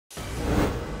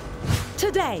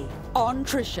Today on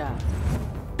Trisha,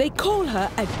 they call her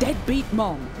a deadbeat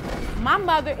mom. My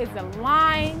mother is a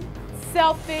lying,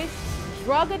 selfish,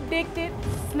 drug-addicted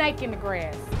snake in the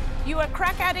grass. You were a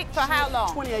crack addict for how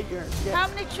long? 28 years, yes. How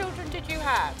many children did you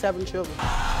have? 7 children.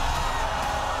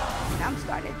 I'm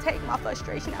starting to take my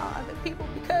frustration out on other people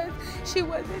because she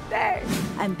wasn't there.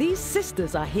 And these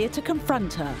sisters are here to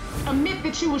confront her. Admit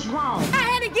that you was wrong. I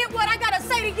had to get what I gotta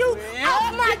say to you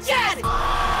off my chest.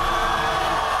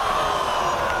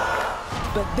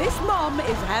 But this mom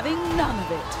is having none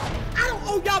of it. I don't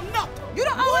owe y'all nothing. You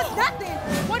don't owe us nothing.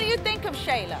 What do you think of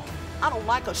Shayla? I don't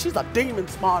like her. She's a demon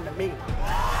smarter than me. A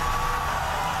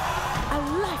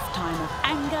lifetime of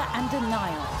anger and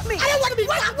denial. I don't want to be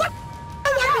bothered. I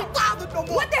don't want to be bothered no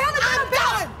more. What the hell is you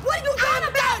about? What are you doing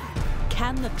about it?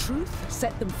 Can the truth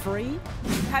set them free?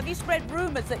 Have you spread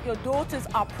rumors that your daughters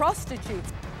are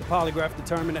prostitutes? The polygraph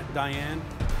determined that Diane.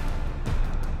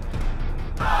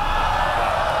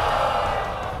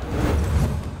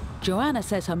 Johanna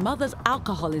says her mother's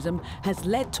alcoholism has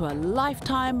led to a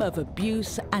lifetime of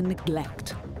abuse and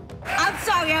neglect. I'm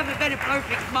sorry I haven't been a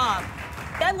perfect mom.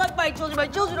 I love my children. My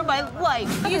children are my life.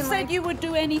 You said you would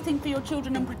do anything for your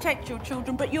children and protect your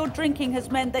children, but your drinking has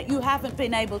meant that you haven't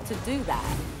been able to do that.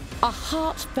 A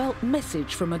heartfelt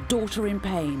message from a daughter in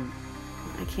pain.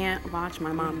 I can't watch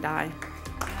my mom die.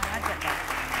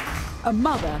 A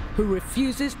mother who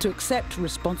refuses to accept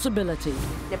responsibility.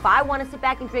 If I want to sit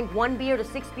back and drink 1 beer to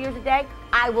 6 beers a day,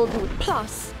 I will do it.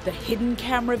 Plus, the hidden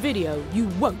camera video you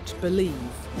won't believe.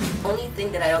 Only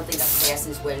thing that I don't think I passed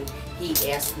is when he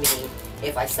asked me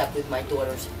if I slept with my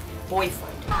daughter's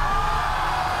boyfriend.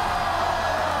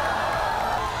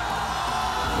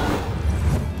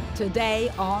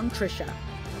 Today on Trisha.